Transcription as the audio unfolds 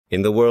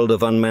In the world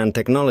of unmanned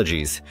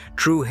technologies,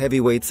 true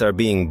heavyweights are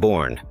being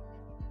born.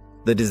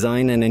 The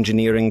Design and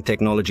Engineering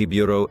Technology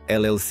Bureau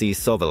LLC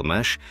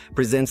Sovelmash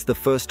presents the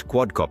first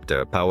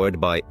quadcopter powered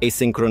by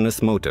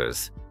asynchronous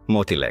motors,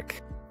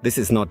 Motylek. This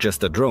is not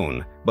just a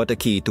drone, but a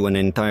key to an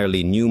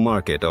entirely new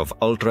market of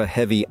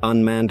ultra-heavy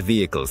unmanned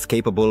vehicles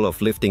capable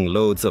of lifting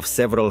loads of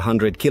several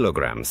hundred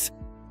kilograms.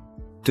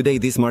 Today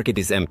this market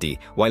is empty,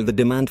 while the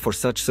demand for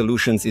such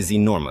solutions is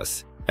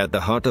enormous. At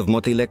the heart of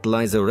Motylek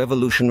lies a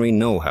revolutionary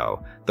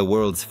know-how, the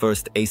world's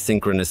first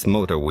asynchronous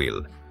motor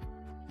wheel.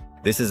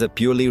 This is a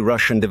purely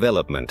Russian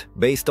development,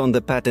 based on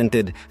the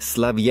patented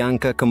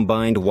Slavyanka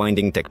combined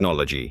winding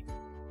technology.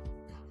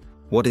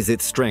 What is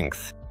its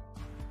strength?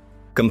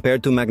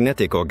 Compared to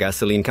magnetic or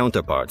gasoline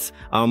counterparts,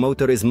 our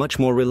motor is much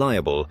more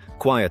reliable,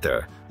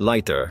 quieter,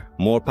 lighter,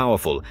 more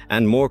powerful,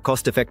 and more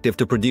cost-effective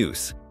to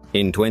produce.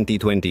 In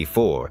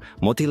 2024,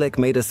 Motylek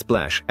made a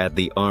splash at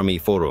the Army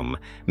Forum,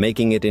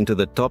 making it into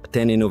the top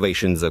 10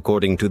 innovations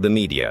according to the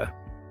media.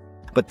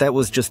 But that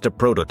was just a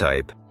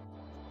prototype.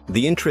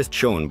 The interest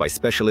shown by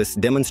specialists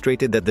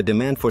demonstrated that the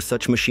demand for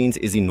such machines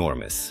is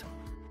enormous.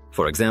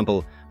 For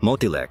example,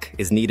 Motylek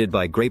is needed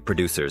by grape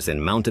producers in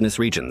mountainous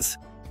regions.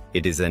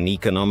 It is an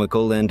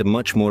economical and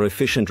much more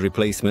efficient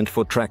replacement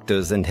for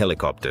tractors and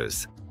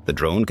helicopters. The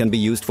drone can be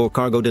used for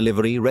cargo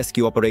delivery,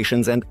 rescue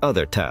operations, and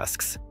other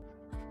tasks.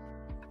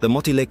 The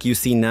Motylek you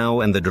see now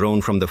and the drone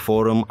from the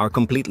forum are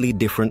completely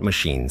different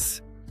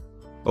machines.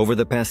 Over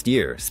the past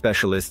year,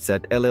 specialists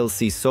at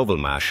LLC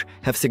Sovelmash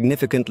have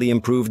significantly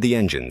improved the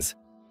engines.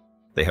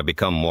 They have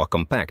become more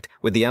compact,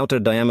 with the outer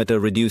diameter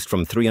reduced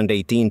from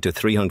 318 to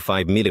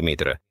 305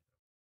 mm.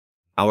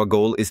 Our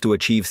goal is to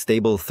achieve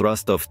stable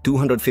thrust of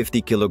 250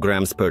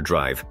 kilograms per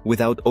drive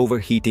without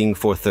overheating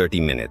for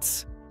 30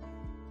 minutes.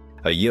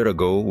 A year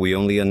ago, we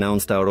only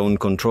announced our own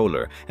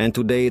controller, and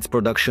today its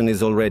production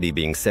is already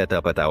being set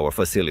up at our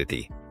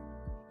facility.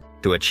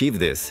 To achieve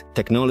this,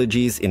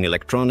 technologies in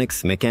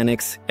electronics,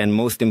 mechanics, and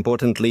most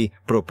importantly,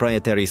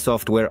 proprietary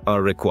software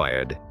are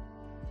required.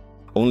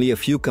 Only a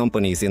few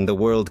companies in the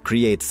world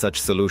create such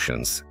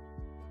solutions.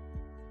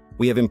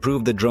 We have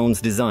improved the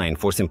drone's design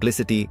for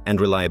simplicity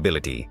and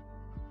reliability.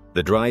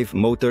 The drive,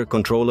 motor,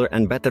 controller,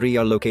 and battery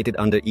are located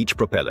under each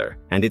propeller,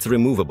 and it's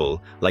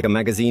removable, like a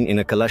magazine in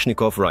a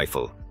Kalashnikov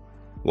rifle.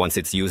 Once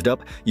it's used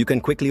up, you can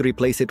quickly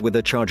replace it with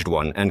a charged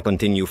one and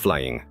continue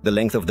flying. The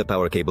length of the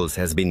power cables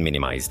has been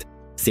minimized.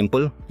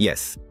 Simple?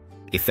 Yes.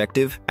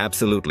 Effective?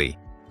 Absolutely.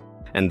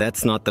 And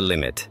that's not the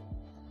limit.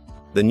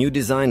 The new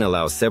design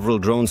allows several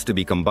drones to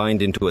be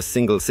combined into a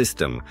single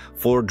system.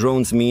 4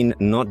 drones mean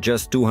not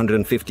just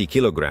 250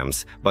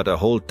 kilograms, but a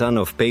whole ton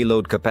of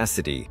payload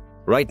capacity.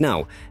 Right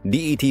now,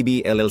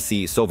 DETB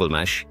LLC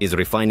Sovelmash is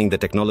refining the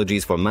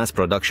technologies for mass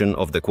production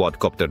of the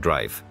quadcopter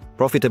drive.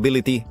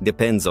 Profitability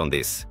depends on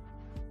this.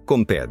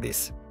 Compare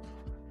this.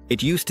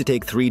 It used to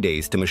take 3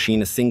 days to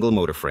machine a single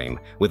motor frame.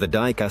 With a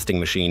die casting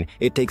machine,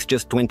 it takes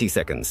just 20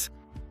 seconds.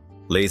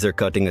 Laser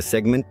cutting a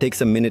segment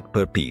takes a minute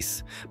per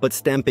piece, but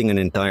stamping an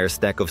entire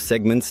stack of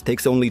segments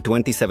takes only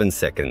 27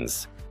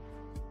 seconds.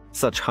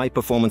 Such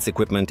high-performance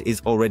equipment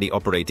is already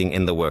operating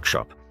in the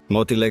workshop.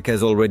 Motylek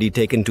has already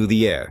taken to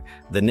the air.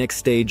 The next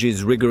stage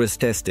is rigorous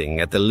testing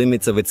at the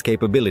limits of its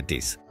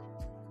capabilities.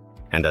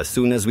 And as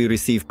soon as we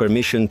receive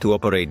permission to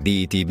operate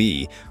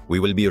DETB, we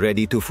will be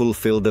ready to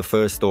fulfill the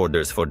first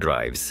orders for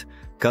drives.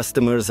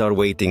 Customers are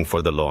waiting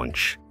for the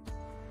launch.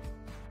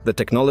 The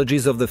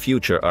technologies of the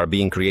future are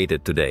being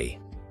created today.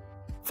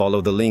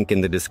 Follow the link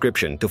in the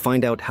description to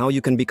find out how you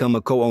can become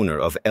a co-owner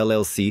of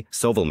LLC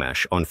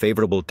Sovelmash on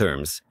favorable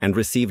terms and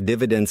receive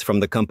dividends from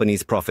the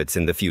company's profits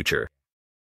in the future.